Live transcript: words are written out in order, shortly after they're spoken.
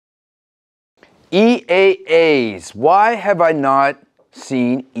EAAs. Why have I not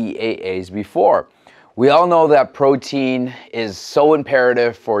seen EAAs before? We all know that protein is so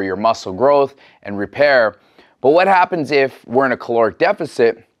imperative for your muscle growth and repair, but what happens if we're in a caloric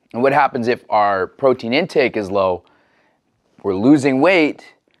deficit, and what happens if our protein intake is low, we're losing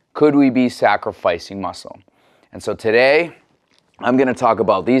weight, could we be sacrificing muscle? And so today, I'm gonna talk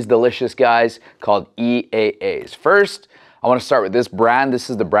about these delicious guys called EAAs. First, I wanna start with this brand. This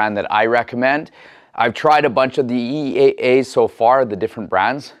is the brand that I recommend. I've tried a bunch of the EAAs so far, the different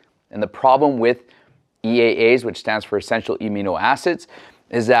brands, and the problem with EAAs, which stands for essential amino acids,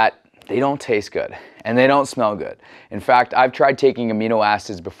 is that they don't taste good and they don't smell good. In fact, I've tried taking amino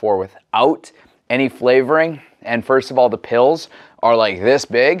acids before without any flavoring, and first of all, the pills are like this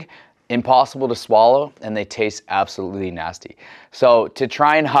big, impossible to swallow, and they taste absolutely nasty. So to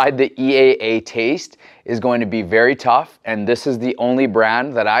try and hide the EAA taste is going to be very tough, and this is the only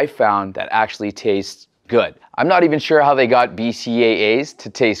brand that I found that actually tastes good. I'm not even sure how they got BCAAs to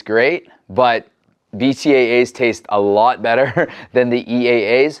taste great, but BCAAs taste a lot better than the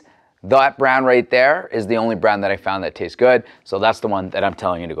EAAs. That brand right there is the only brand that I found that tastes good, so that's the one that I'm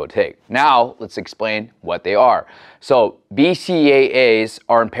telling you to go take. Now, let's explain what they are. So, BCAAs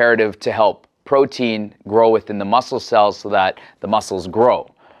are imperative to help protein grow within the muscle cells so that the muscles grow.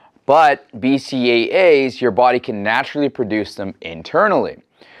 But BCAAs, your body can naturally produce them internally.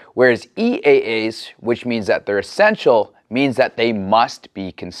 Whereas EAAs, which means that they're essential, means that they must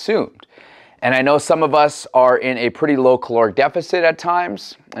be consumed. And I know some of us are in a pretty low caloric deficit at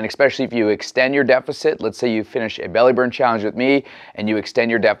times, and especially if you extend your deficit, let's say you finish a belly burn challenge with me and you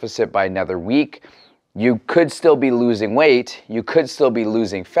extend your deficit by another week, you could still be losing weight, you could still be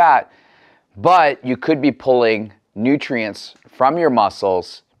losing fat, but you could be pulling nutrients from your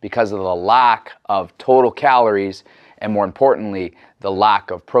muscles because of the lack of total calories and, more importantly, the lack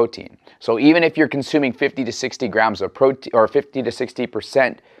of protein. So even if you're consuming 50 to 60 grams of protein, or 50 to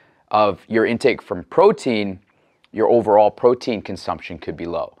 60% of your intake from protein, your overall protein consumption could be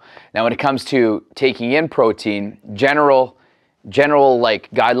low. Now, when it comes to taking in protein, general like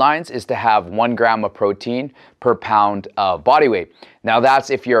guidelines is to have 1 gram of protein per pound of body weight. Now, that's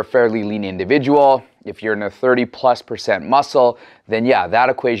if you're a fairly lean individual. If you're in a 30+% muscle, then yeah, that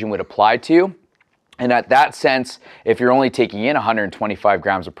equation would apply to you. And at that sense, if you're only taking in 125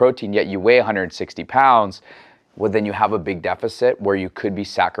 grams of protein, yet you weigh 160 pounds, well, then you have a big deficit where you could be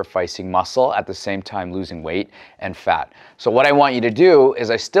sacrificing muscle at the same time losing weight and fat. So what I want you to do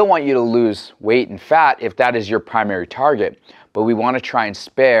is I still want you to lose weight and fat if that is your primary target, but we want to try and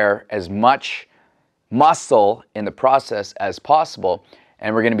spare as much muscle in the process as possible,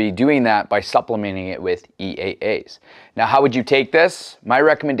 and we're going to be doing that by supplementing it with EAAs. Now, how would you take this? My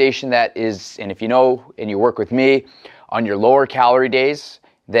recommendation that is, and if you know and you work with me on your lower calorie days,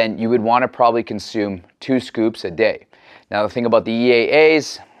 then you would want to probably consume 2 scoops a day. Now, the thing about the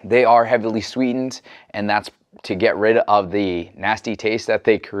EAAs, they are heavily sweetened, and that's to get rid of the nasty taste that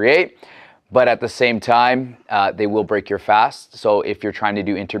they create. But at the same time, they will break your fast. So if you're trying to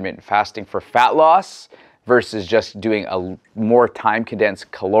do intermittent fasting for fat loss versus just doing a more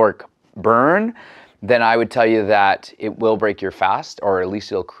time-condensed caloric burn, then I would tell you that it will break your fast, or at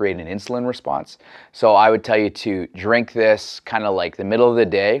least it'll create an insulin response. So I would tell you to drink this kind of like the middle of the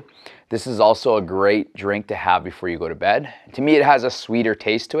day. This is also a great drink to have before you go to bed. To me, it has a sweeter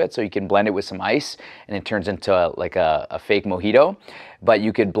taste to it, so you can blend it with some ice and it turns into like a fake mojito. But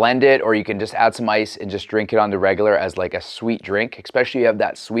you could blend it, or you can just add some ice and just drink it on the regular as like a sweet drink, especially if you have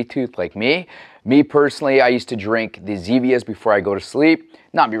that sweet tooth like me. Me personally, I used to drink the Zevias before I go to sleep.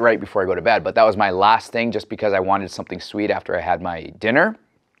 Not right before I go to bed, but that was my last thing just because I wanted something sweet after I had my dinner.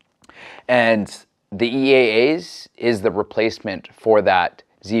 And the EAAs is the replacement for that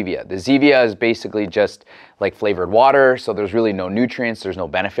Zevia. The Zevia is basically just like flavored water, so there's really no nutrients, there's no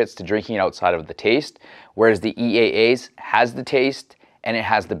benefits to drinking it outside of the taste, whereas the EAAs has the taste and it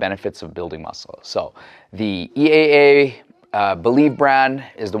has the benefits of building muscle. So the EAA Believe brand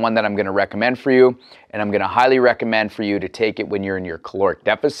is the one that I'm going to recommend for you, and I'm going to highly recommend for you to take it when you're in your caloric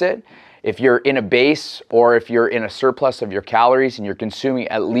deficit. If you're in a base, or if you're in a surplus of your calories and you're consuming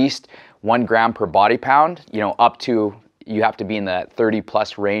at least 1 gram per body pound, up to, you have to be in that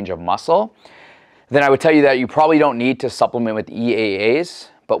 30+ range of muscle, then I would tell you that you probably don't need to supplement with EAAs.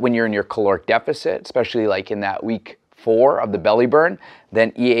 But when you're in your caloric deficit, especially like in that week 4 of the belly burn,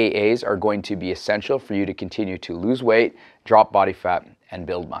 then EAAs are going to be essential for you to continue to lose weight, drop body fat, and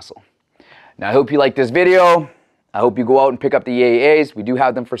build muscle. Now, I hope you like this video. I hope you go out and pick up the EAAs. We do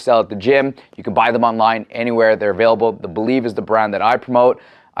have them for sale at the gym. You can buy them online anywhere. They're available. The Believe is the brand that I promote.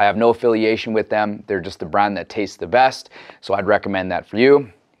 I have no affiliation with them. They're just the brand that tastes the best. So I'd recommend that for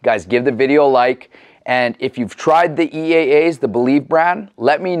you. Guys, give the video a like. And if you've tried the EAAs, the Believe brand,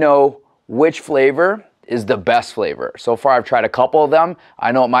 let me know which flavor is the best flavor. So far, I've tried a couple of them.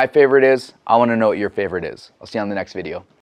 I know what my favorite is. I want to know what your favorite is. I'll see you on the next video.